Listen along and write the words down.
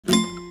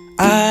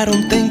I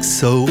don't think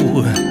so.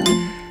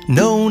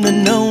 No, no,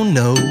 no,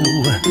 no.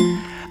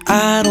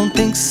 I don't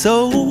think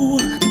so.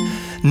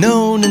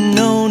 No, no,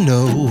 no,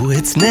 no.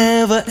 It's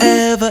never,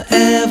 ever,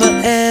 ever,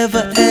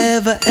 ever,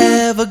 ever,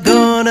 ever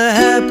gonna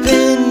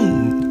happen.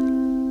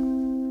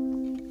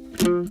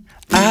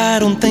 I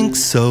don't think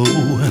so.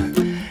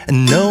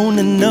 No,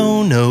 no,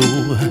 no, no.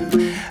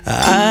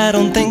 I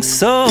don't think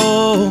so.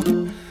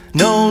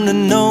 No, no,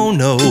 no,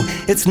 no.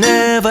 It's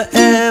never,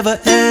 ever,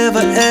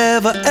 ever,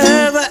 ever,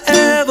 ever,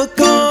 ever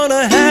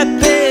gonna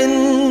happen.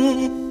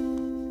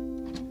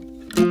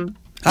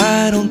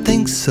 I don't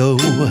think so.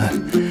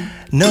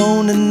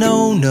 No, no,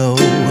 no, no.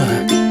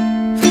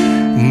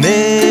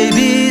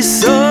 Maybe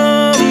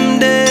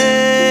someday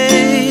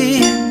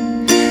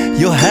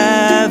you'll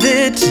have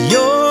it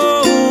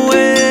your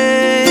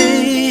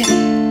way.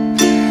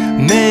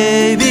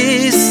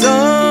 Maybe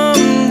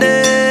someday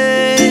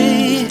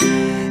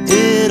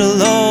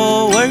it'll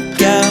all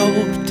work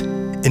out.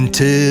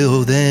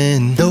 Until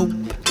then, nope,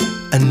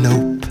 a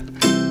nope,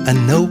 a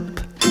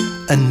nope,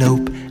 a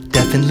nope,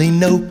 definitely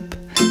nope,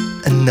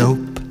 a nope,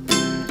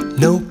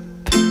 nope,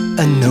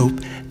 a nope.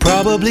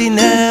 Probably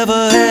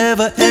never,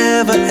 ever,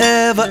 ever,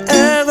 ever,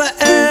 ever,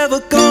 ever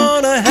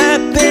gonna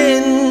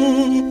happen.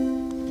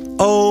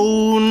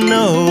 Oh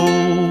no.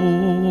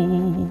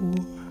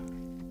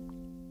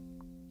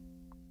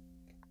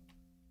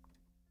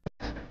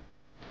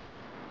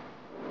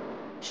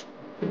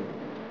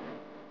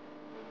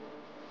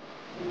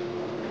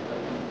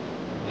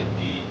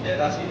 Di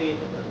daerah sini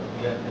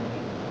berlebihan